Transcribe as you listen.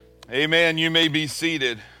Amen. You may be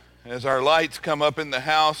seated as our lights come up in the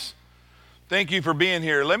house. Thank you for being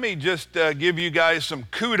here. Let me just give you guys some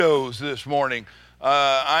kudos this morning.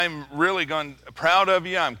 I'm really proud of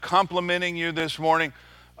you. I'm complimenting you this morning.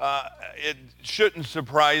 It shouldn't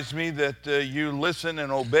surprise me that you listen and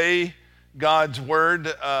obey God's word,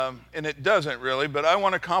 and it doesn't really, but I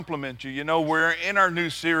want to compliment you. You know, we're in our new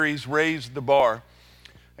series, Raise the Bar.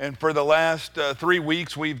 And for the last 3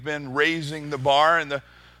 weeks, we've been raising the bar. And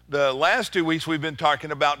the last 2 weeks, we've been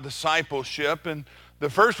talking about discipleship. And the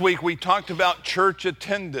first week, we talked about church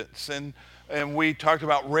attendance. And we talked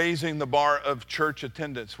about raising the bar of church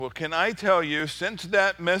attendance. Well, can I tell you, since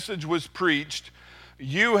that message was preached,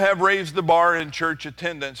 you have raised the bar in church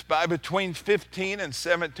attendance by between 15 and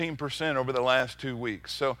 17% over the last 2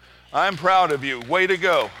 weeks. So I'm proud of you. Way to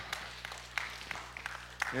go.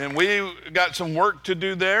 And we got some work to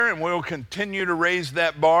do there, and we'll continue to raise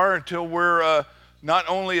that bar until we're not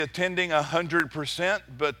only attending 100%,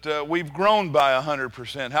 but we've grown by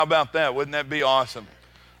 100%. How about that? Wouldn't that be awesome?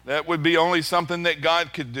 That would be only something that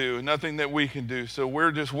God could do, nothing that we can do. So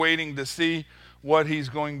we're just waiting to see what he's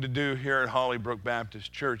going to do here at Hollybrook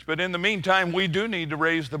Baptist Church. But in the meantime, we do need to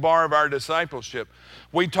raise the bar of our discipleship.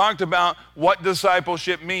 We talked about what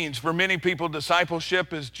discipleship means. For many people,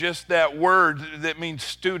 discipleship is just that word that means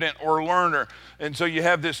student or learner. And so you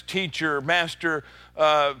have this teacher, master,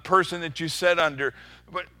 person that you sit under.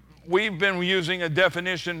 But we've been using a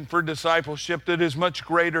definition for discipleship that is much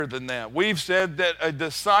greater than that. We've said that a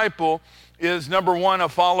disciple is, number one, a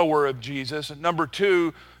follower of Jesus, and number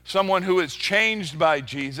two, someone who is changed by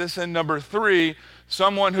Jesus, and number three,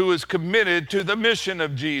 someone who is committed to the mission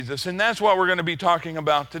of Jesus. And that's what we're going to be talking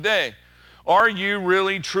about today. Are you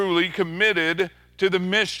really, truly committed to the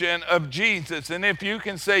mission of Jesus? And if you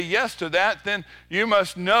can say yes to that, then you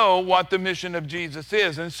must know what the mission of Jesus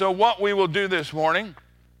is. And so what we will do this morning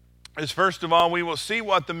is, first of all, we will see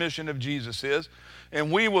what the mission of Jesus is,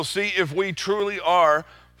 and we will see if we truly are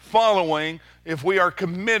following, if we are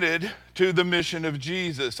committed to the mission of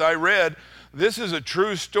Jesus. I read, this is a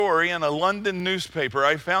true story in a London newspaper.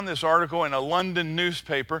 I found this article in a London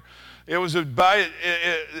newspaper.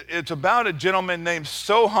 It's about a gentleman named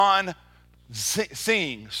Sohan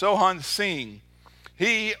Singh.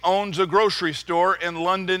 He owns a grocery store in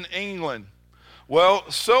London, England. Well,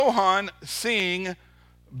 Sohan Singh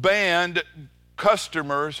banned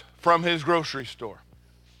customers from his grocery store.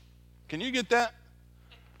 Can you get that?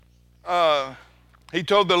 He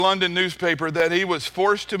told the London newspaper that he was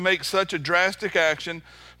forced to make such a drastic action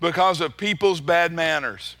because of people's bad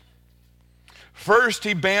manners. First,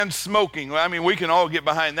 he banned smoking. Well, I mean, we can all get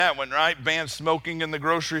behind that one, right? Ban smoking in the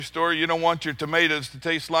grocery store. You don't want your tomatoes to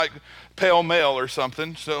taste like Pale Male or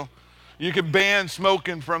something, so you could ban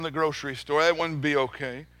smoking from the grocery store. That wouldn't be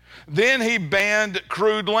okay. Then he banned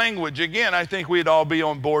crude language. Again, I think we'd all be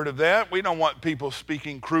on board of that. We don't want people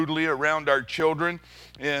speaking crudely around our children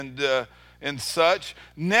and such.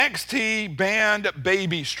 Next, he banned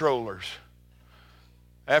baby strollers.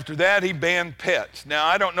 After that, he banned pets. Now,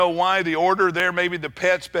 I don't know why the order there. Maybe the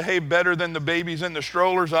pets behave better than the babies in the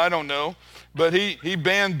strollers. I don't know. But he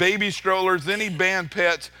banned baby strollers. Then he banned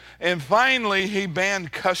pets. And finally, he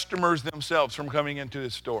banned customers themselves from coming into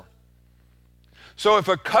his store. So if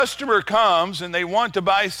a customer comes and they want to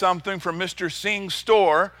buy something from Mr. Singh's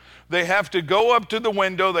store, they have to go up to the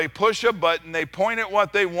window, they push a button, they point at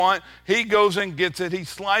what they want, he goes and gets it, he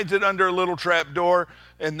slides it under a little trap door,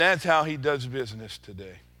 and that's how he does business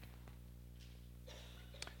today.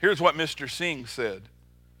 Here's what Mr. Singh said.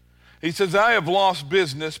 He says, I have lost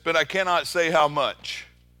business, but I cannot say how much.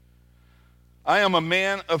 I am a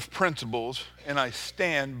man of principles, and I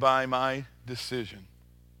stand by my decision.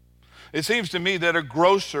 It seems to me that a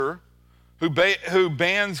grocer who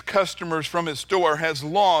bans customers from his store has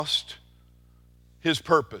lost his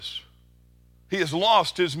purpose. He has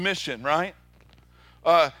lost his mission, right?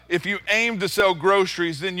 If you aim to sell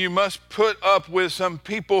groceries, then you must put up with some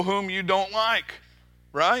people whom you don't like,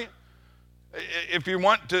 right? If you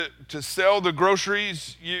want to sell the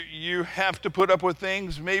groceries, you have to put up with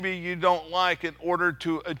things maybe you don't like in order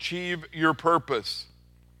to achieve your purpose.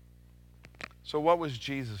 So what was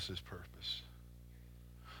Jesus' purpose?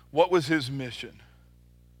 What was his mission?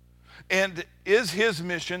 And is his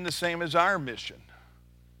mission the same as our mission?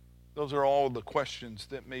 Those are all the questions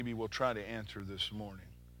that maybe we'll try to answer this morning.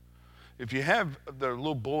 If you have the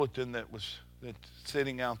little bulletin that's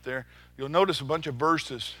sitting out there, you'll notice a bunch of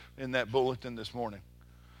verses in that bulletin this morning.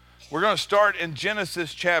 We're going to start in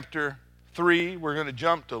Genesis chapter 3. We're going to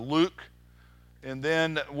jump to Luke, and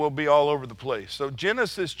then we'll be all over the place. So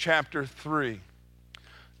Genesis chapter 3.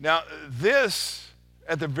 Now, this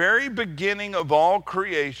At the very beginning of all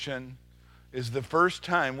creation is the first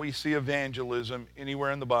time we see evangelism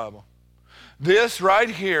anywhere in the Bible. This right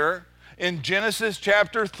here in Genesis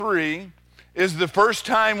chapter 3 is the first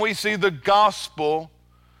time we see the gospel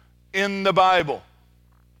in the Bible.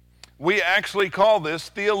 We actually call this,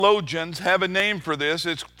 theologians have a name for this,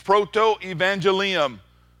 it's proto-evangelium.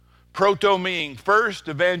 Proto meaning first,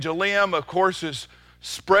 evangelium, of course, is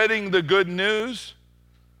spreading the good news.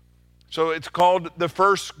 So it's called the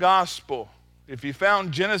first gospel. If you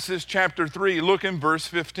found Genesis chapter 3, look in verse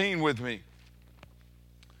 15 with me.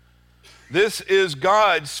 This is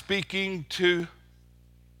God speaking to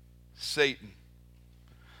Satan.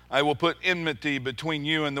 I will put enmity between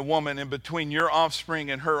you and the woman, and between your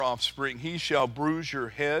offspring and her offspring. He shall bruise your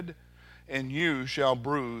head, and you shall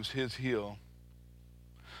bruise his heel.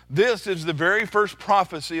 This is the very first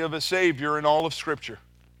prophecy of a Savior in all of Scripture.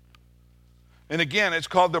 And again, it's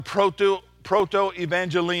called the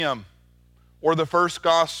proto-evangelium, or the first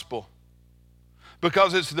gospel,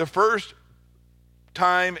 because it's the first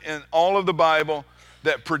time in all of the Bible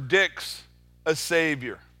that predicts a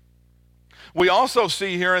Savior. We also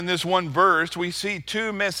see here in this one verse, we see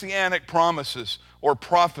two messianic promises or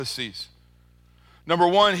prophecies. Number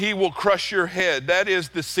one, he will crush your head. That is,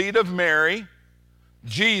 the seed of Mary,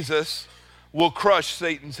 Jesus, will crush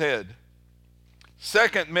Satan's head.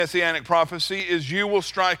 Second messianic prophecy is you will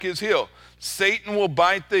strike his heel. Satan will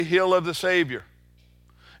bite the heel of the Savior.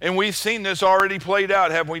 And we've seen this already played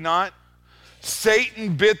out, have we not?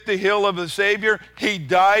 Satan bit the heel of the Savior. He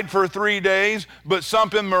died for 3 days, but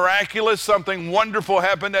something miraculous, something wonderful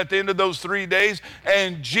happened at the end of those 3 days,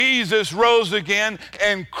 and Jesus rose again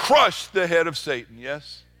and crushed the head of Satan,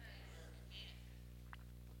 yes?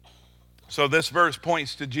 So this verse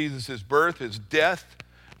points to Jesus' birth, his death,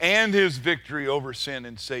 and his victory over sin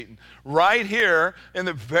and Satan. Right here in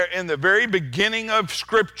the very beginning of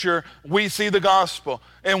Scripture, we see the gospel.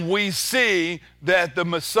 And we see that the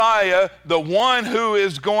Messiah, the one who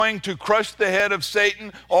is going to crush the head of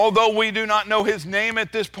Satan, although we do not know his name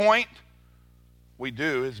at this point, we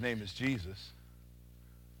do, his name is Jesus.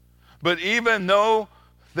 But even though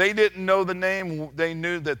they didn't know the name, they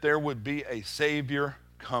knew that there would be a Savior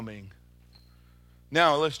coming.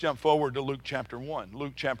 Now, let's jump forward to Luke chapter 1.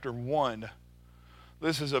 Luke chapter 1.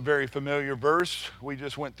 This is a very familiar verse. We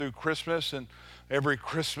just went through Christmas, and every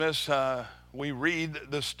Christmas we read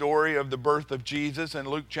the story of the birth of Jesus, and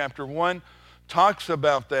Luke chapter 1 talks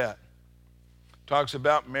about that. Talks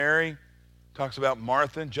about Mary, talks about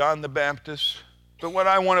Martha and John the Baptist. But what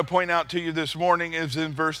I want to point out to you this morning is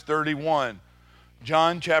in verse 31.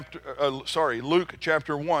 Luke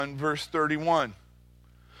chapter 1, verse 31.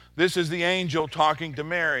 This is the angel talking to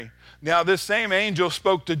Mary. Now, this same angel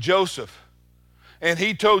spoke to Joseph, and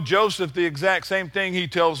he told Joseph the exact same thing he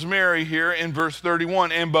tells Mary here in verse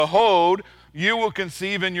 31. And behold, you will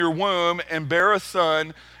conceive in your womb and bear a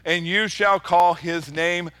son, and you shall call his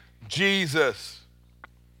name Jesus.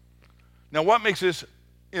 Now, what makes this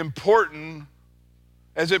important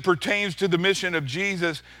as it pertains to the mission of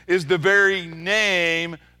Jesus is the very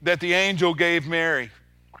name that the angel gave Mary.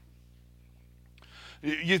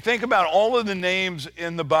 You think about all of the names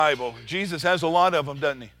in the Bible. Jesus has a lot of them,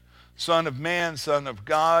 doesn't he? Son of Man, Son of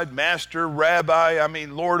God, Master, Rabbi,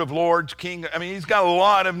 Lord of Lords, King. He's got a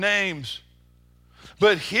lot of names.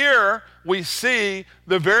 But here we see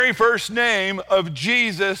the very first name of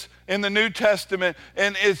Jesus in the New Testament,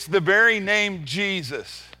 and it's the very name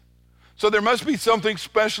Jesus. So there must be something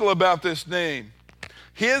special about this name.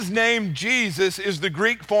 His name, Jesus, is the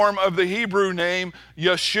Greek form of the Hebrew name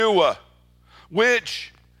Yeshua,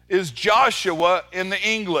 which is Joshua in the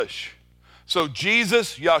English. So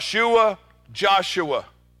Jesus, Yeshua, Joshua.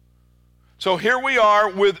 So here we are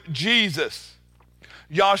with Jesus.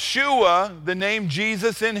 Yeshua, the name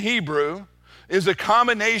Jesus in Hebrew, is a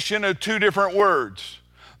combination of two different words.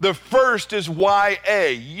 The first is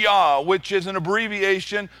Y-A, Yah, which is an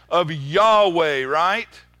abbreviation of Yahweh, right?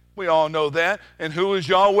 We all know that. And who is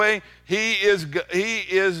Yahweh? He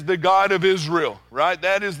is the God of Israel, right?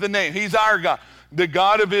 That is the name. He's our God. The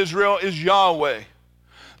God of Israel is Yahweh.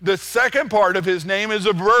 The second part of his name is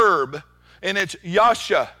a verb, and it's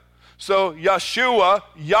Yasha. So Yeshua,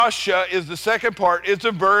 Yasha is the second part. It's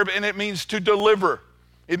a verb, and it means to deliver.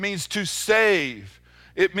 It means to save.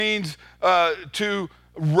 It means to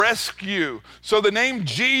rescue. So the name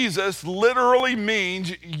Jesus literally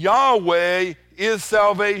means Yahweh is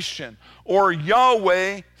salvation, or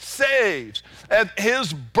Yahweh saves. At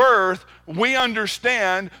his birth, we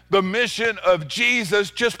understand the mission of Jesus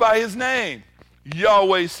just by his name.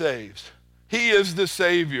 Yahweh saves. He is the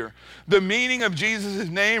Savior. The meaning of Jesus'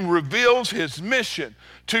 name reveals his mission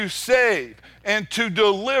to save and to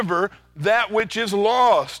deliver that which is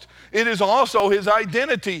lost. It is also his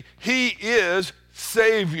identity. He is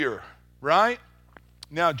Savior, right?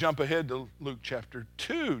 Now jump ahead to Luke chapter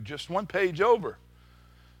 2, just one page over.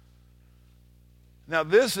 Now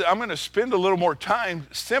this, I'm going to spend a little more time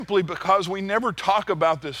simply because we never talk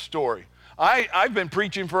about this story. I've been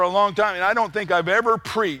preaching for a long time, and I don't think I've ever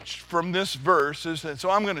preached from this verse, and so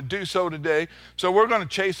I'm going to do so today. So we're going to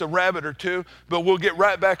chase a rabbit or two, but we'll get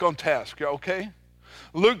right back on task, okay?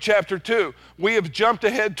 Luke chapter 2, we have jumped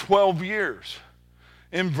ahead 12 years.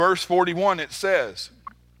 In verse 41 it says,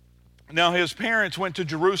 now his parents went to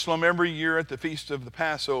Jerusalem every year at the feast of the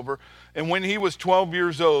Passover, and when he was 12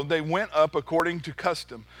 years old, they went up according to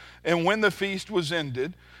custom. And when the feast was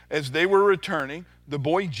ended, as they were returning, the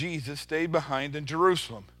boy Jesus stayed behind in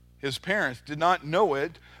Jerusalem. His parents did not know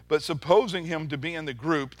it, but supposing him to be in the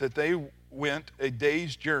group, that they went a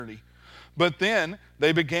day's journey. But then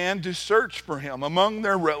they began to search for him among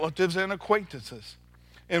their relatives and acquaintances.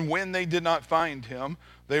 And when they did not find him,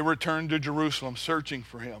 they returned to Jerusalem searching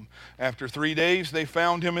for him. After 3 days, they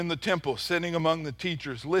found him in the temple, sitting among the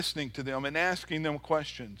teachers, listening to them and asking them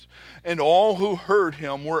questions. And all who heard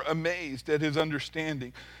him were amazed at his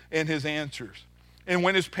understanding and his answers. And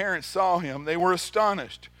when his parents saw him, they were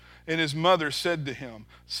astonished. And his mother said to him,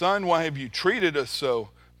 son, why have you treated us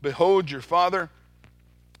so? Behold, your father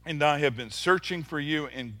and I have been searching for you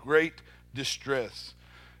in great distress.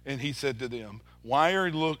 And he said to them, why are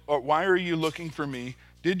you looking for me?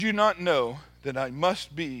 Did you not know that I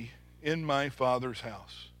must be in my Father's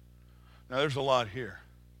house? Now there's a lot here.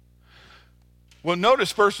 Well,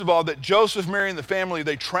 notice first of all that Joseph, Mary, and the family,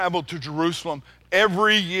 they traveled to Jerusalem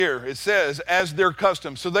every year. It says, as their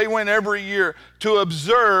custom. So they went every year to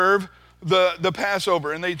observe the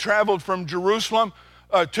Passover. And they traveled from Jerusalem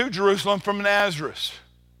to Jerusalem from Nazareth.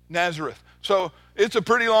 So it's a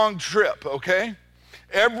pretty long trip, okay?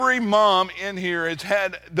 Every mom in here has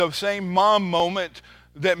had the same mom moment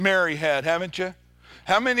that Mary had, haven't you?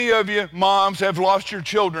 How many of you moms have lost your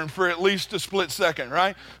children for at least a split second,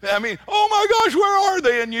 right? I mean, oh my gosh, where are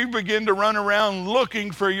they? And you begin to run around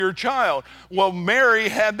looking for your child. Well, Mary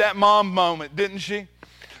had that mom moment, didn't she?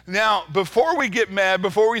 Now, before we get mad,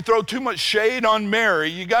 before we throw too much shade on Mary,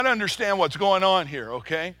 you got to understand what's going on here,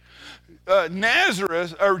 okay?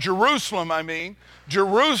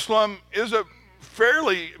 Jerusalem is a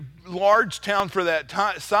fairly large town for that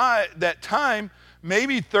time.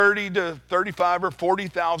 Maybe 30 to 35 or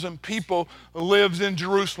 40,000 people lives in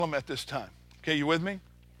Jerusalem at this time. Okay, you with me?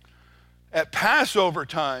 At Passover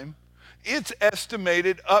time, it's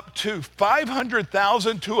estimated up to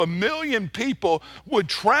 500,000 to 1 million people would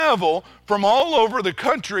travel from all over the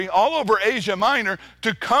country, all over Asia Minor,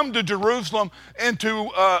 to come to Jerusalem and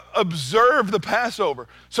to observe the Passover.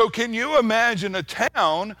 So can you imagine a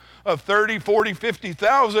town of 30, 40,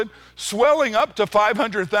 50,000 swelling up to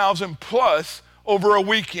 500,000 plus over a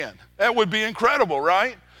weekend? That would be incredible,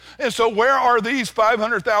 right? And so where are these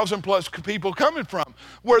 500,000 plus people coming from?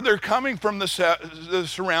 Where they're coming from the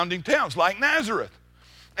surrounding towns, like Nazareth.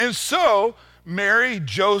 And so Mary,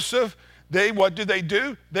 Joseph, what do?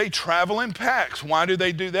 They travel in packs. Why do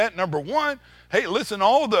they do that? Number one, hey, listen,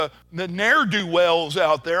 all the ne'er-do-wells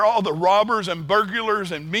out there, all the robbers and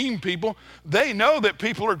burglars and mean people, they know that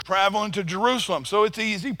people are traveling to Jerusalem, so it's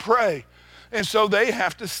easy prey. And so they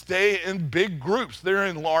have to stay in big groups. They're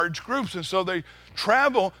in large groups. And so they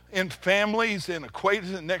travel in families and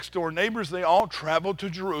acquaintances and next door neighbors. They all travel to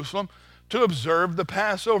Jerusalem to observe the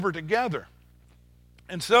Passover together.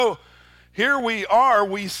 And so here we are,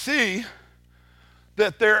 we see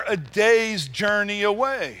that they're a day's journey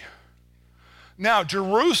away. Now,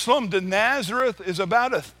 Jerusalem to Nazareth is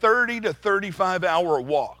about a 30 to 35 hour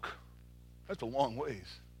walk. That's a long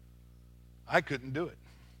ways. I couldn't do it.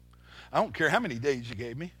 I don't care how many days you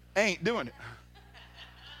gave me. I ain't doing it.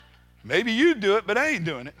 Maybe you do it, but I ain't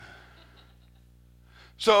doing it.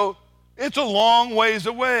 So it's a long ways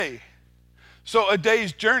away. So a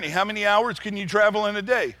day's journey, how many hours can you travel in a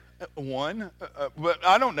day? One, but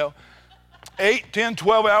I don't know. 8, 10,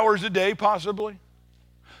 12 hours a day possibly.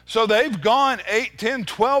 So they've gone 8, 10,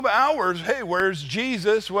 12 hours. Hey, where's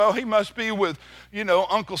Jesus? Well, he must be with,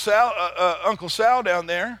 Uncle Sal down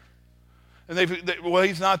there. And well,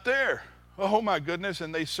 he's not there. Oh my goodness.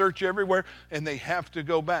 And they search everywhere and they have to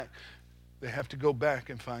go back. They have to go back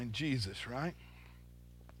and find Jesus, right?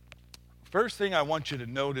 First thing I want you to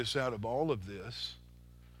notice out of all of this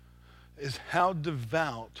is how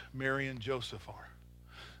devout Mary and Joseph are.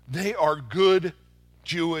 They are good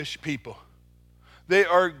Jewish people. They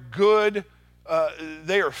are good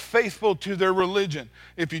they are faithful to their religion.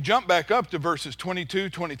 If you jump back up to verses 22,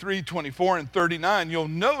 23, 24, and 39, you'll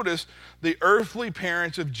notice the earthly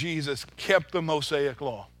parents of Jesus kept the Mosaic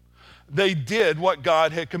law. They did what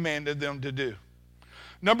God had commanded them to do.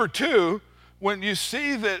 Number two, when you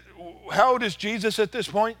see that, how old is Jesus at this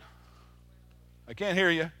point? I can't hear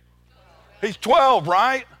you. He's 12,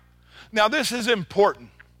 right? Now this is important.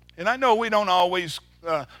 And I know we don't always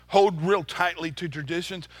hold real tightly to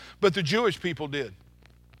traditions, but the Jewish people did.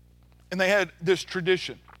 And they had this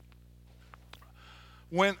tradition.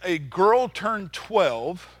 When a girl turned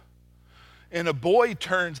 12 and a boy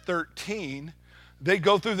turns 13, they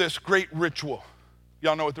go through this great ritual.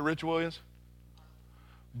 Y'all know what the ritual is?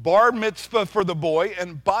 Bar mitzvah for the boy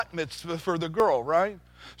and bat mitzvah for the girl, right?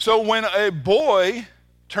 So when a boy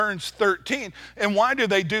turns 13, and why do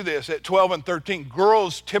they do this at 12 and 13?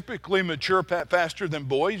 Girls typically mature faster than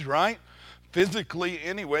boys, right? Physically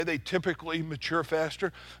anyway, they typically mature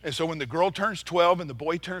faster. And so when the girl turns 12 and the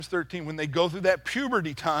boy turns 13, when they go through that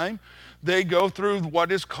puberty time, they go through what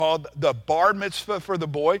is called the bar mitzvah for the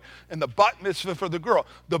boy and the bat mitzvah for the girl.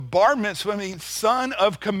 The bar mitzvah means son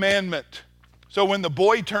of commandment. So when the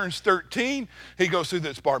boy turns 13, he goes through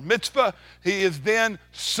this bar mitzvah. He is then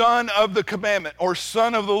son of the commandment or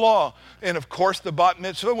son of the law. And of course, the bat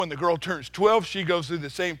mitzvah, when the girl turns 12, she goes through the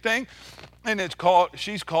same thing. And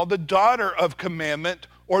she's called the daughter of commandment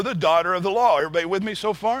or the daughter of the law. Everybody with me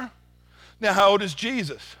so far? Now, how old is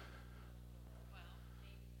Jesus?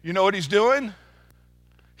 You know what he's doing?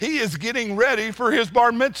 He is getting ready for his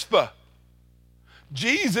bar mitzvah.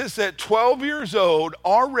 Jesus at 12 years old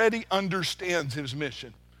already understands his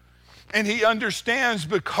mission. And he understands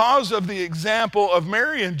because of the example of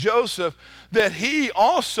Mary and Joseph that he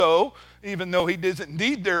also, even though he doesn't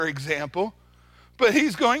need their example, but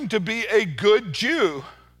he's going to be a good Jew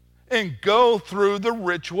and go through the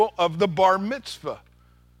ritual of the bar mitzvah.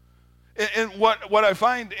 And what I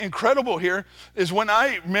find incredible here is when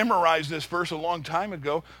I memorized this verse a long time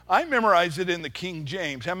ago, I memorized it in the King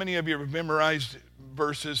James. How many of you have memorized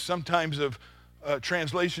verses, sometimes of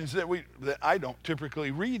translations that I don't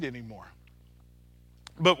typically read anymore?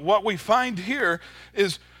 But what we find here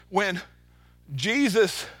is when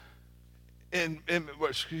Jesus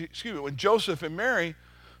when Joseph and Mary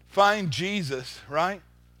find Jesus, right?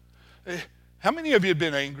 How many of you have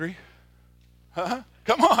been angry? Huh?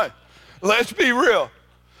 Come on, let's be real.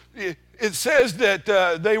 It says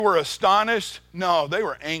that they were astonished. No, they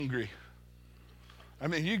were angry. I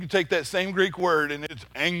mean, you can take that same Greek word and it's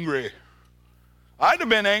angry. I'd have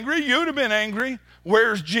been angry. You'd have been angry.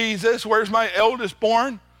 Where's Jesus? Where's my eldest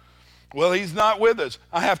born? Well, he's not with us.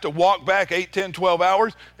 I have to walk back 8, 10, 12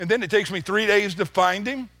 hours, and then it takes me 3 days to find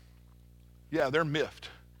him. Yeah, they're miffed.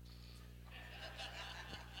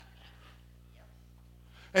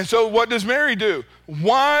 And so what does Mary do?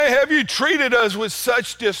 Why have you treated us with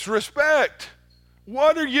such disrespect?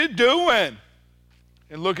 What are you doing?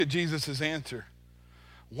 And look at Jesus' answer.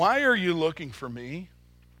 Why are you looking for me?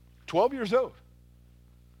 12 years old.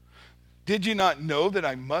 Did you not know that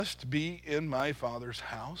I must be in my Father's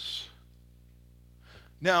house?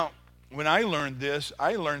 Now, when I learned this,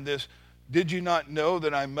 did you not know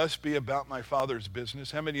that I must be about my Father's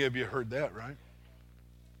business? How many of you heard that, right?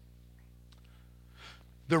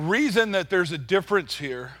 The reason that there's a difference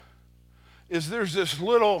here is there's this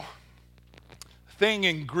little thing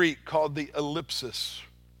in Greek called the ellipsis.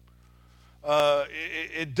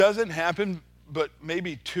 It doesn't happen but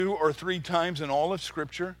maybe 2 or 3 times in all of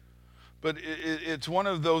Scripture. But it's one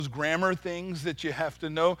of those grammar things that you have to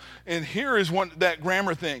know. And here is that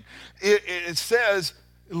grammar thing. It says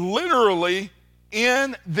literally,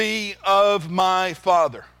 in the of my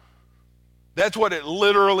Father. That's what it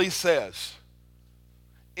literally says.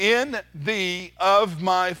 In the of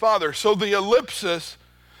my Father. So the ellipsis,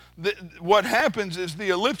 what happens is the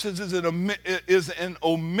ellipsis is an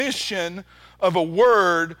omission of a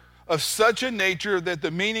word of such a nature that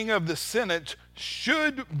the meaning of the sentence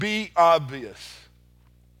should be obvious.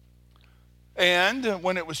 And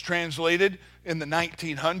when it was translated in the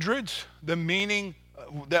 1900s, the meaning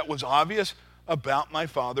that was obvious, about my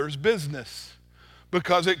Father's business.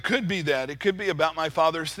 Because it could be that. It could be about my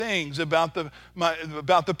Father's things, about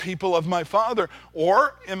the people of my Father,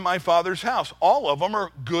 or in my Father's house. All of them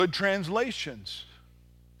are good translations.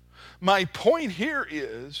 My point here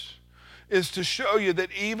is to show you that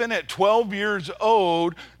even at 12 years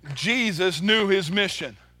old, Jesus knew his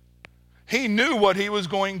mission. He knew what he was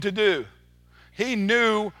going to do. He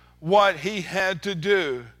knew what he had to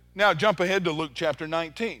do. Now jump ahead to Luke chapter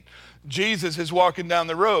 19. Jesus is walking down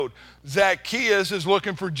the road. Zacchaeus is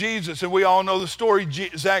looking for Jesus, and we all know the story.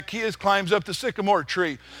 Zacchaeus climbs up the sycamore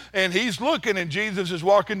tree, and he's looking, and Jesus is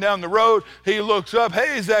walking down the road. He looks up.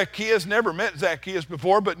 Hey, Zacchaeus. Never met Zacchaeus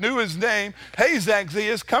before, but knew his name. Hey,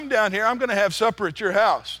 Zacchaeus, come down here. I'm going to have supper at your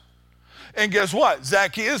house. And guess what?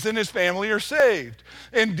 Zacchaeus and his family are saved.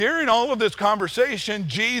 And during all of this conversation,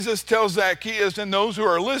 Jesus tells Zacchaeus and those who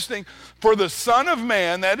are listening, for the Son of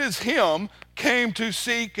Man, that is him, came to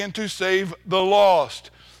seek and to save the lost.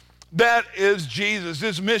 That is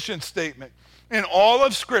Jesus' mission statement. In all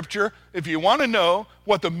of Scripture, if you want to know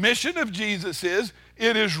what the mission of Jesus is,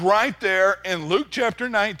 it is right there in Luke chapter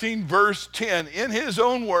 19, verse 10. In his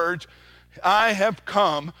own words, I have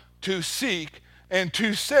come to seek and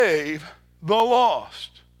to save the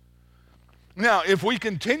lost. Now, if we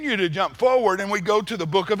continue to jump forward and we go to the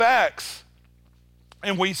book of Acts,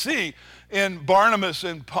 and we see in Barnabas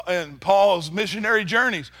and Paul's missionary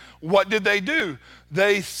journeys, what did they do?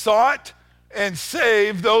 They sought and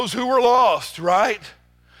saved those who were lost, right?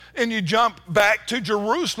 And you jump back to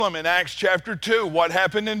Jerusalem in Acts chapter 2. What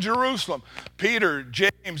happened in Jerusalem? Peter,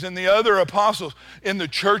 James, and the other apostles in the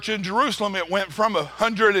church in Jerusalem, it went from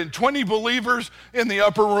 120 believers in the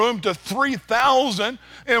upper room to 3,000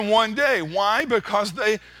 in one day. Why? Because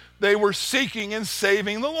they were seeking and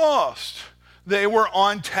saving the lost. They were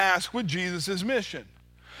on task with Jesus' mission.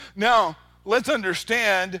 Now, let's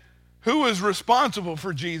understand who is responsible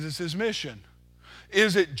for Jesus' mission.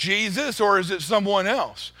 Is it Jesus or is it someone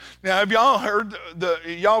else? Now, have y'all heard,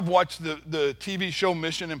 y'all have watched the TV show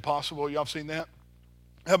Mission Impossible? Y'all seen that?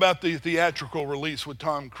 How about the theatrical release with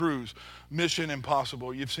Tom Cruise, Mission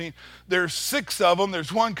Impossible? You've seen, there's 6 of them.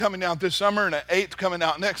 There's one coming out this summer and an 8th coming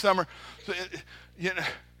out next summer. So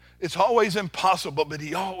it's always impossible, but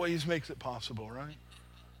he always makes it possible, right?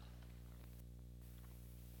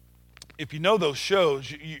 If you know those shows,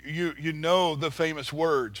 you know the famous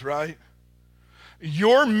words, right?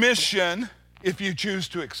 Your mission, if you choose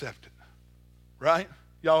to accept it, right?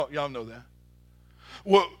 Y'all know that.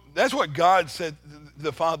 Well, that's what God said,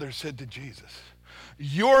 the Father said to Jesus.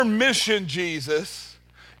 Your mission, Jesus,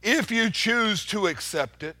 if you choose to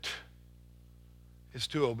accept it, is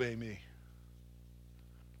to obey me.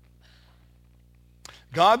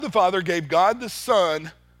 God the Father gave God the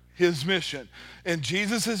Son his mission. And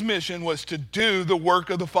Jesus' mission was to do the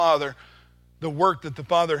work of the Father, the work that the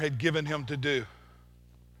Father had given him to do.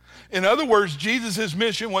 In other words, Jesus'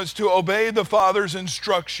 mission was to obey the Father's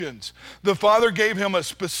instructions. The Father gave him a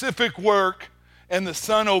specific work, and the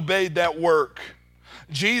Son obeyed that work.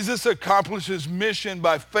 Jesus accomplished his mission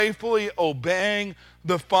by faithfully obeying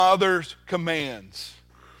the Father's commands.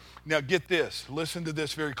 Now get this, listen to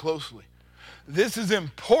this very closely. This is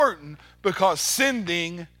important because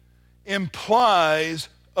sending implies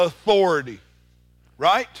authority,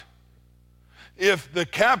 right? If the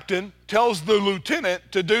captain tells the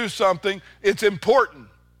lieutenant to do something, it's important.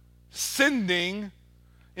 Sending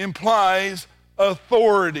implies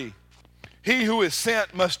authority. He who is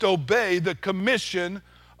sent must obey the commission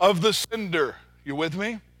of the sender. You with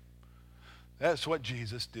me? That's what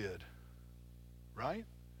Jesus did, right?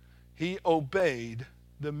 He obeyed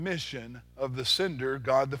the mission of the sender,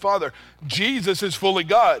 God the Father. Jesus is fully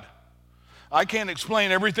God. I can't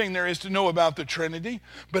explain everything there is to know about the Trinity,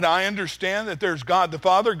 but I understand that there's God the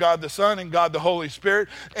Father, God the Son, and God the Holy Spirit.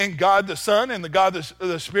 And God the Son and God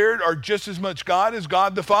the Spirit are just as much God as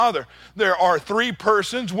God the Father. There are 3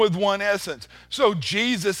 persons with one essence. So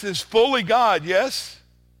Jesus is fully God, yes?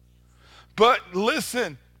 But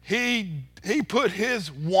listen, he put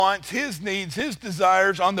his wants, his needs, his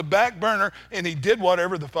desires on the back burner, and he did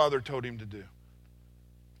whatever the Father told him to do.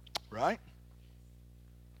 Right?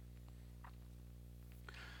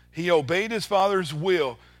 He obeyed his Father's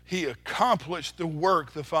will. He accomplished the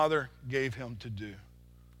work the Father gave him to do.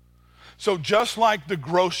 So just like the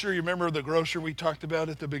grocer, you remember the grocer we talked about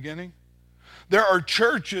at the beginning? There are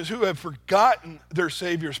churches who have forgotten their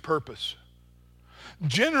Savior's purpose.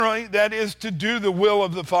 Generally, that is to do the will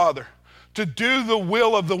of the Father, to do the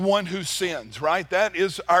will of the one who sins, right? That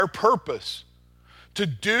is our purpose, to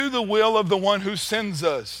do the will of the one who sends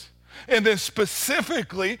us. And then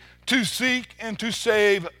specifically to seek and to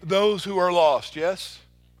save those who are lost, yes?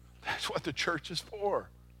 That's what the church is for.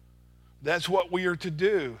 That's what we are to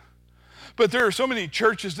do. But there are so many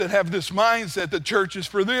churches that have this mindset the church is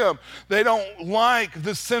for them. They don't like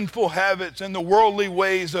the sinful habits and the worldly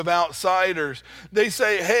ways of outsiders. They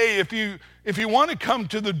say, hey, if you want to come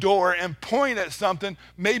to the door and point at something,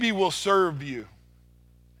 maybe we'll serve you.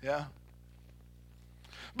 Yeah?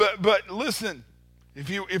 But listen,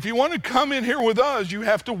 If you want to come in here with us, you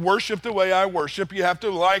have to worship the way I worship. You have to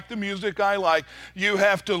like the music I like. You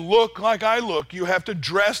have to look like I look. You have to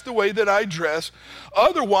dress the way that I dress.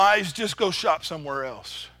 Otherwise, just go shop somewhere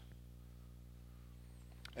else.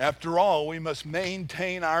 After all, we must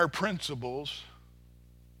maintain our principles.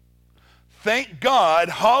 Thank God,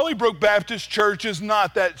 Hollybrook Baptist Church is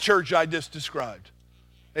not that church I just described.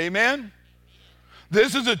 Amen?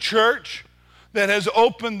 This is a church that has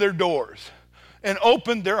opened their doors and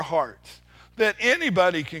opened their hearts, that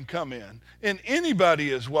anybody can come in and anybody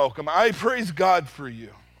is welcome. I praise God for you.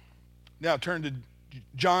 Now turn to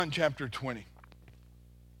John chapter 20.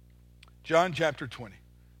 John chapter 20.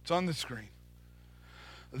 It's on the screen.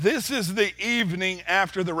 This is the evening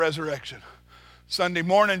after the resurrection. Sunday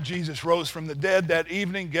morning, Jesus rose from the dead. That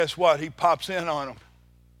evening, guess what? He pops in on them.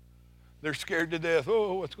 They're scared to death.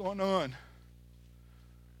 Oh, what's going on?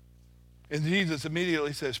 And Jesus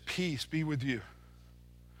immediately says, peace be with you.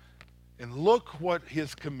 And look what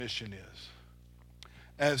his commission is.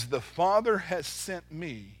 As the Father has sent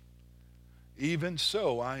me, even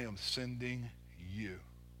so I am sending you.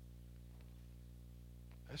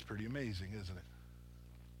 That's pretty amazing, isn't it?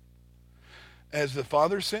 As the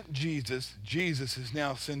Father sent Jesus, Jesus is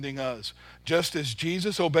now sending us. Just as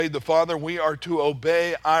Jesus obeyed the Father, we are to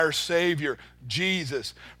obey our Savior,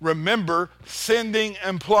 Jesus. Remember, sending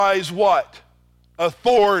implies what?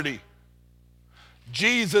 Authority.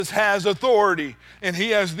 Jesus has authority, and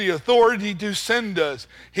he has the authority to send us.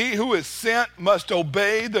 He who is sent must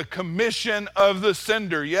obey the commission of the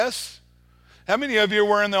sender, yes? How many of you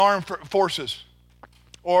were in the armed forces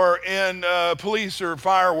or in police or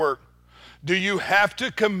firework? Do you have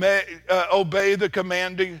to obey the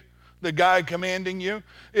guy commanding you?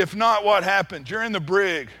 If not, what happens? You're in the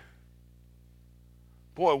brig.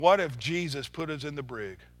 Boy, what if Jesus put us in the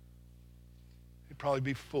brig? It'd probably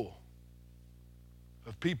be full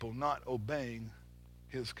of people not obeying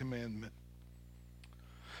his commandment.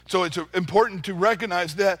 So it's important to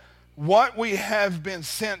recognize that what we have been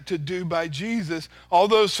sent to do by Jesus,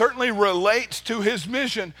 although certainly relates to his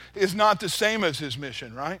mission, is not the same as his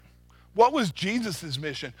mission, right? What was Jesus'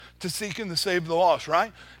 mission? To seek and to save the lost,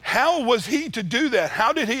 right? How was he to do that?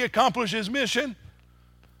 How did he accomplish his mission?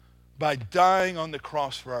 By dying on the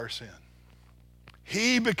cross for our sin.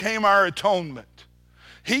 He became our atonement.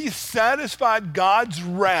 He satisfied God's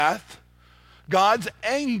wrath, God's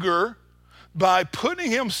anger, by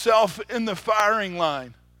putting himself in the firing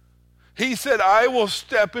line. He said, I will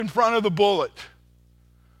step in front of the bullet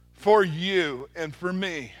for you and for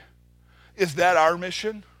me. Is that our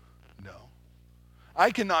mission? No.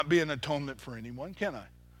 I cannot be an atonement for anyone, can I?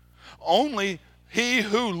 Only he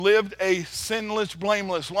who lived a sinless,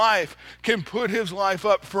 blameless life can put his life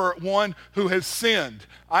up for one who has sinned.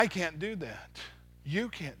 I can't do that. You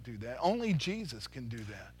can't do that. Only Jesus can do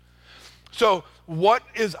that. So what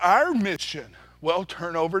is our mission? Well,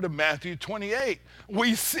 turn over to Matthew 28.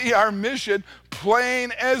 We see our mission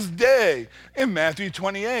plain as day in Matthew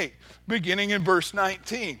 28, beginning in verse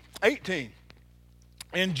 18.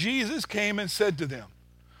 And Jesus came and said to them,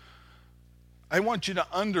 I want you to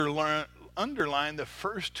underline the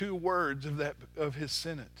first two words of his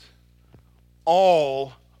sentence.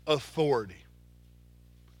 All authority.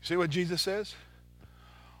 See what Jesus says?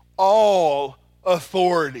 All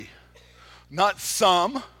authority. Not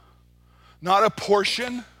some, not a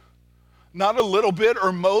portion, not a little bit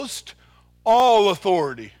or most. All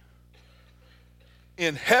authority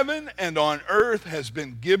in heaven and on earth has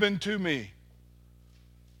been given to me.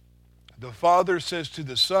 The Father says to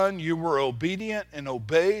the Son, you were obedient and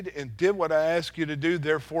obeyed and did what I asked you to do.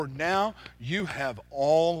 Therefore, now you have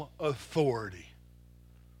all authority.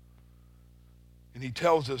 And he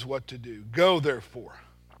tells us what to do. Go, therefore,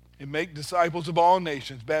 and make disciples of all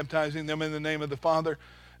nations, baptizing them in the name of the Father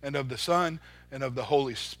and of the Son and of the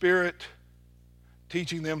Holy Spirit,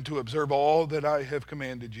 teaching them to observe all that I have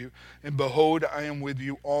commanded you. And behold, I am with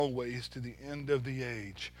you always to the end of the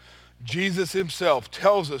age. Jesus himself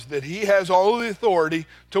tells us that he has all the authority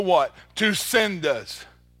to what? To send us,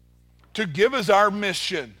 to give us our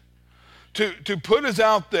mission, to put us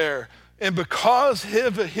out there. And because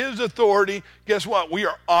of his authority, guess what? We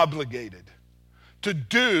are obligated to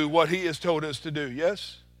do what he has told us to do,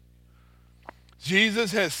 yes?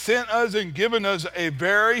 Jesus has sent us and given us a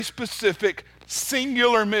very specific,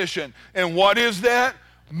 singular mission. And what is that?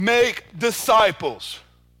 Make disciples.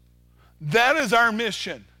 That is our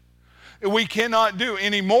mission. We cannot do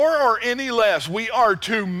any more or any less. We are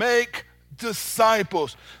to make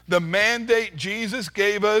disciples. The mandate Jesus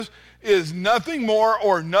gave us is nothing more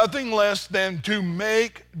or nothing less than to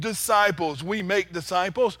make disciples. We make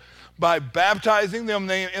disciples by baptizing them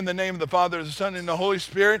in the name of the Father, the Son, and the Holy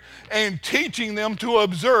Spirit, and teaching them to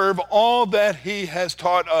observe all that he has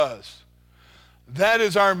taught us. That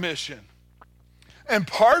is our mission. And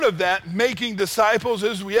part of that, making disciples,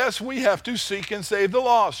 is, yes, we have to seek and save the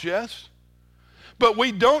lost, yes? But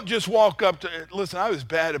we don't just walk up to, listen, I was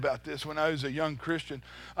bad about this when I was a young Christian.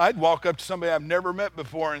 I'd walk up to somebody I've never met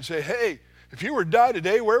before and say, hey, if you were to die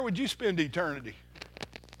today, where would you spend eternity?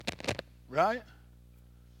 Right?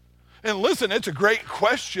 And listen, it's a great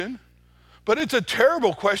question, but it's a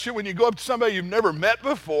terrible question when you go up to somebody you've never met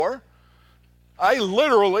before. I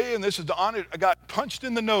literally, and this is the honor, I got punched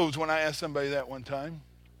in the nose when I asked somebody that one time.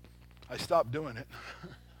 I stopped doing it.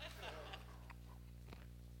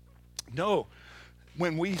 No,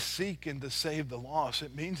 when we seek and to save the lost,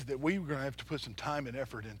 it means that we're going to have to put some time and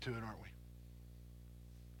effort into it, aren't we?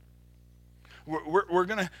 We're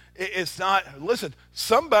going to, it's not, listen,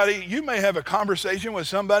 somebody, you may have a conversation with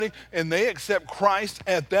somebody and they accept Christ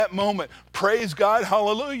at that moment. Praise God,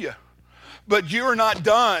 hallelujah. But you're not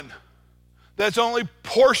done. That's only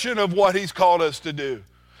portion of what he's called us to do.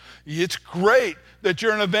 It's great that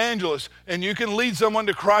you're an evangelist and you can lead someone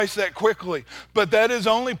to Christ that quickly, but that is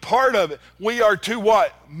only part of it. We are to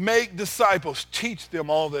what? Make disciples. Teach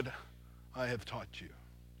them all that I have taught you.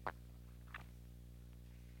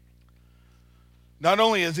 Not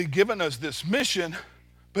only has he given us this mission,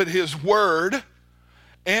 but his word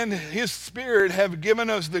and his Spirit have given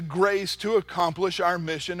us the grace to accomplish our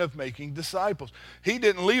mission of making disciples. He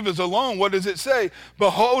didn't leave us alone. What does it say?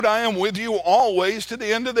 Behold, I am with you always to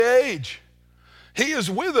the end of the age. He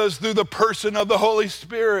is with us through the person of the Holy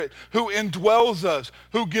Spirit who indwells us,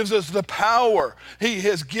 who gives us the power. He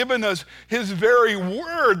has given us his very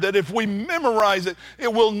word that if we memorize it,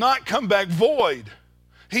 it will not come back void.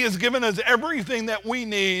 He has given us everything that we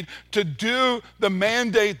need to do the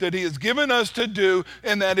mandate that he has given us to do,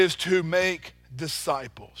 and that is to make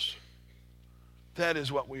disciples. That is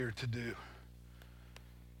what we are to do.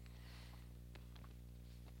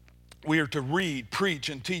 We are to read, preach,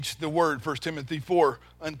 and teach the word, 1 Timothy 4.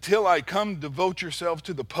 Until I come, devote yourselves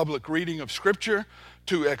to the public reading of Scripture,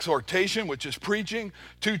 to exhortation, which is preaching,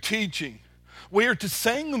 to teaching. We are to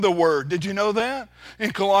sing the word. Did you know that?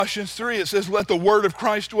 In Colossians 3, it says, let the word of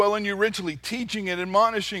Christ dwell in you richly, teaching and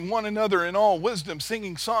admonishing one another in all wisdom,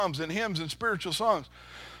 singing psalms and hymns and spiritual songs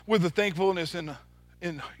with the thankfulness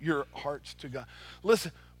in your hearts to God.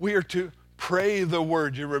 Listen, we are to pray the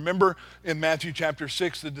word. You remember in Matthew chapter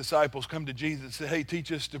 6, the disciples come to Jesus and say, hey,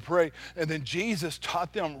 teach us to pray. And then Jesus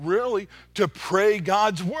taught them really to pray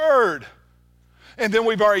God's word. And then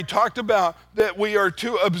we've already talked about that we are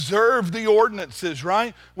to observe the ordinances,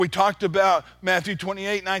 right? We talked about Matthew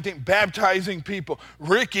 28:19, baptizing people.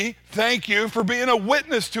 Ricky, thank you for being a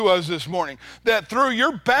witness to us this morning. That through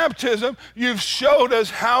your baptism, you've showed us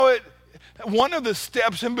how one of the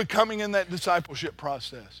steps in becoming in that discipleship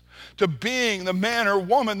process, to being the man or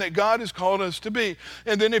woman that God has called us to be.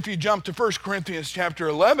 And then if you jump to 1 Corinthians chapter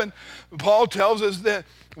 11, Paul tells us that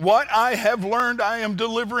what I have learned I am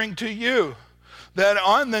delivering to you. That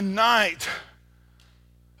on the night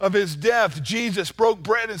of his death, Jesus broke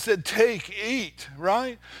bread and said, take, eat,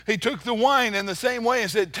 right? He took the wine in the same way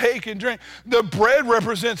and said, take and drink. The bread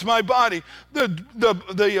represents my body.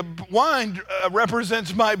 The wine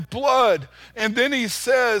represents my blood. And then he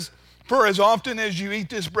says, for as often as you eat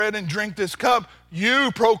this bread and drink this cup,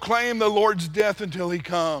 you proclaim the Lord's death until he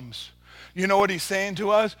comes. You know what he's saying to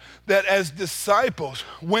us? That as disciples,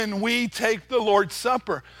 when we take the Lord's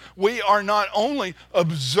Supper, we are not only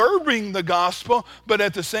observing the gospel, but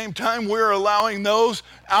at the same time, we're allowing those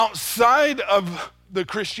outside of the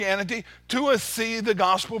Christianity to see the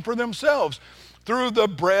gospel for themselves through the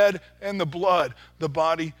bread and the blood, the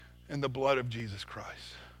body and the blood of Jesus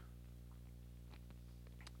Christ.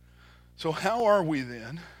 So how are we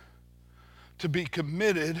then to be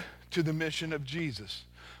committed to the mission of Jesus?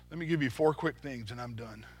 Let me give you 4 quick things and I'm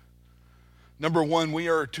done. Number 1, we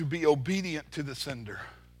are to be obedient to the sender.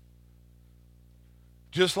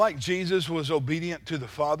 Just like Jesus was obedient to the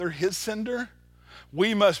Father, his sender,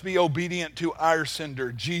 we must be obedient to our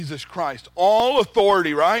sender, Jesus Christ. All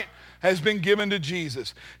authority, right, has been given to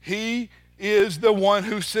Jesus. He is the one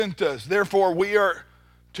who sent us. Therefore, we are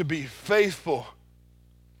to be faithful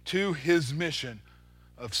to his mission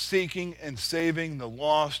of seeking and saving the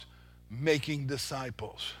lost, making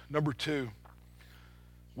disciples. Number 2,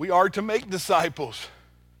 we are to make disciples.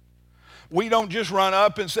 We don't just run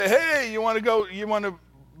up and say, hey, you want to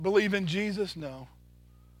believe in Jesus? No.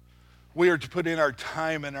 We are to put in our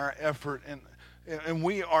time and our effort and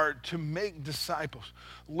we are to make disciples.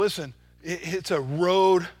 Listen, it's a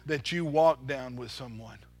road that you walk down with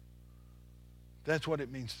someone. That's what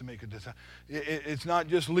it means to make a disciple. It's not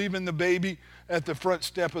just leaving the baby at the front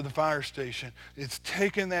step of the fire station. It's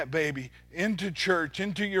taking that baby into church,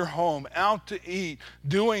 into your home, out to eat,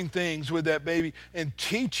 doing things with that baby, and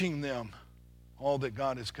teaching them all that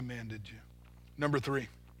God has commanded you. Number 3,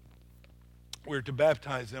 we're to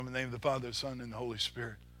baptize them in the name of the Father, the Son, and the Holy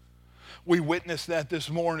Spirit. We witnessed that this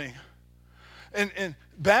morning. And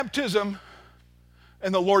baptism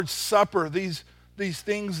and the Lord's Supper, these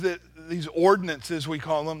things these ordinances we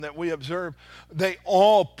call them that we observe, they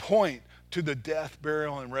all point to the death,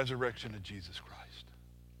 burial, and resurrection of Jesus Christ.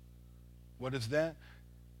 What is that?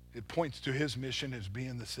 It points to his mission as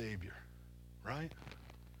being the Savior, right?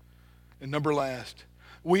 And number last,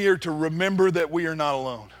 we are to remember that we are not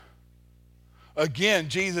alone. Again,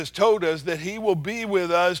 Jesus told us that he will be with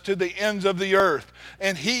us to the ends of the earth.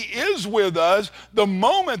 And he is with us the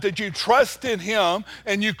moment that you trust in him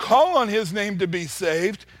and you call on his name to be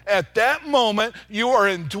saved. At that moment, you are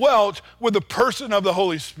indwelt with the person of the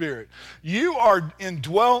Holy Spirit. You are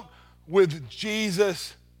indwelt with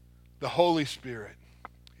Jesus, the Holy Spirit.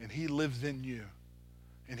 And he lives in you.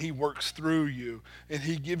 And he works through you. And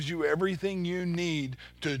he gives you everything you need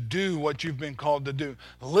to do what you've been called to do.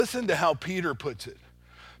 Listen to how Peter puts it.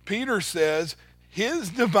 Peter says, his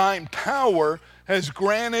divine power has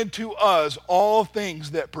granted to us all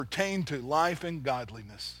things that pertain to life and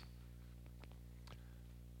godliness.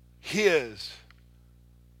 The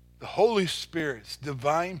Holy Spirit's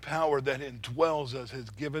divine power that indwells us has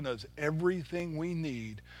given us everything we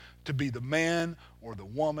need to be the man or the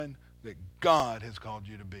woman that God has called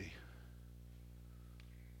you to be,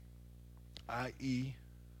 i.e.,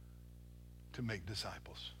 to make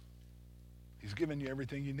disciples. He's given you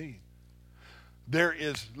everything you need.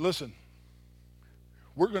 Listen,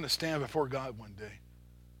 we're going to stand before God one day,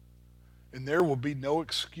 and there will be no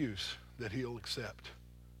excuse that he'll accept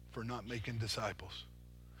for not making disciples.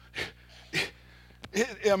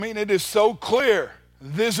 It is so clear.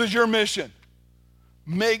 This is your mission.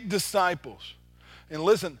 Make disciples. And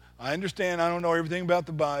listen, I understand I don't know everything about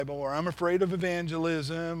the Bible, or I'm afraid of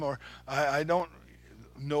evangelism, or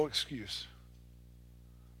no excuse.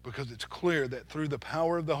 Because it's clear that through the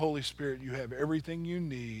power of the Holy Spirit, you have everything you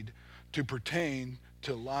need to pertain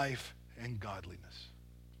to life and godliness.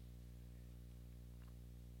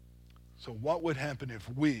 So what would happen if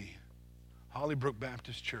we, Hollybrook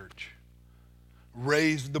Baptist Church,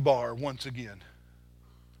 raised the bar once again,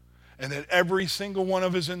 and that every single one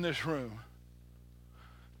of us in this room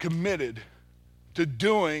committed to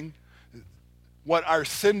doing what our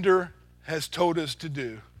sender has told us to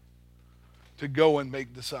do, to go and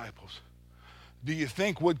make disciples? Do you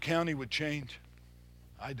think Wood County would change?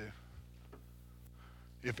 I do.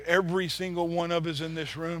 If every single one of us in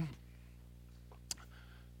this room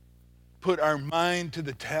put our mind to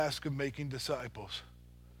the task of making disciples,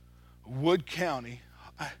 Wood County,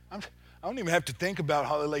 I don't even have to think about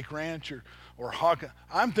Holly Lake Ranch or Hawkins.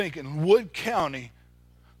 I'm thinking Wood County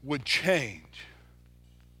would change.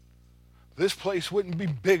 This place wouldn't be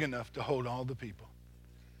big enough to hold all the people.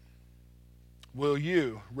 Will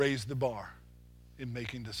you raise the bar in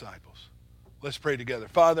making disciples? Let's pray together.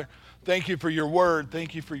 Father, thank you for your word.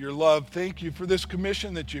 Thank you for your love. Thank you for this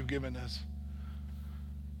commission that you've given us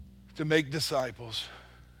to make disciples.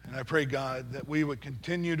 And I pray, God, that we would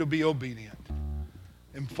continue to be obedient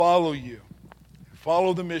and follow you, and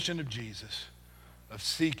follow the mission of Jesus of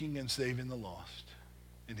seeking and saving the lost.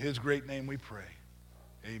 In his great name we pray.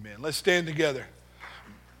 Amen. Let's stand together.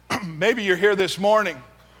 Maybe you're here this morning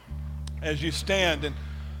as you stand, and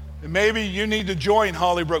maybe you need to join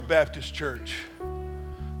Hollybrook Baptist Church.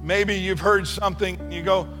 Maybe you've heard something and you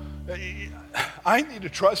go, I need to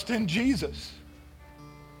trust in Jesus.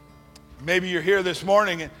 Maybe you're here this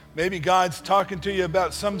morning and maybe God's talking to you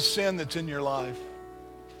about some sin that's in your life.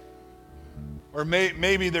 Or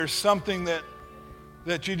maybe there's something that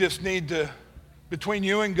you just need to, between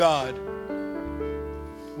you and God,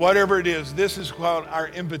 whatever it is, this is called our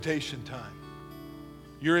invitation time.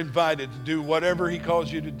 You're invited to do whatever he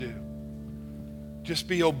calls you to do. Just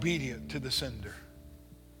be obedient to the sender.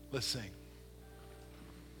 Let's sing.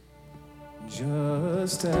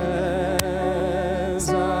 Just as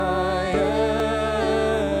I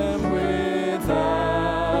am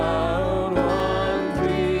without one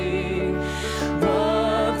plea,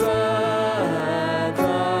 but that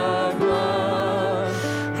thy blood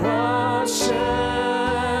was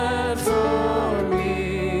shed for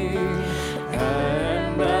me,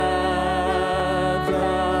 and that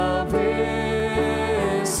thou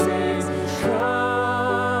bidst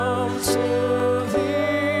come to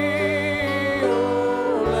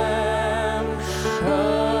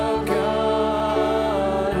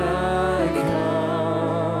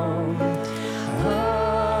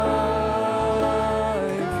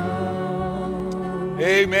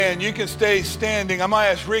Amen. You can stay standing. I might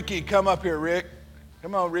ask Ricky, come up here, Rick.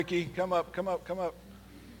 Come on, Ricky. Come up.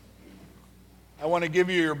 I want to give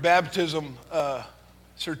you your baptism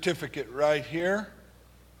certificate right here.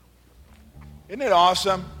 Isn't it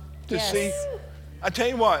awesome to see? I tell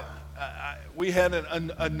you what, we had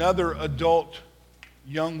another adult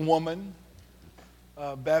young woman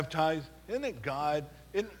baptized. Isn't it God?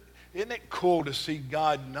 Isn't it cool to see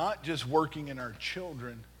God not just working in our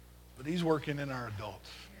children, but he's working in our adults?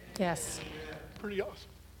 Yes. Pretty awesome.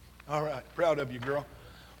 All right. Proud of you, girl.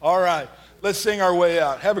 All right. Let's sing our way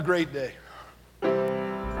out. Have a great day.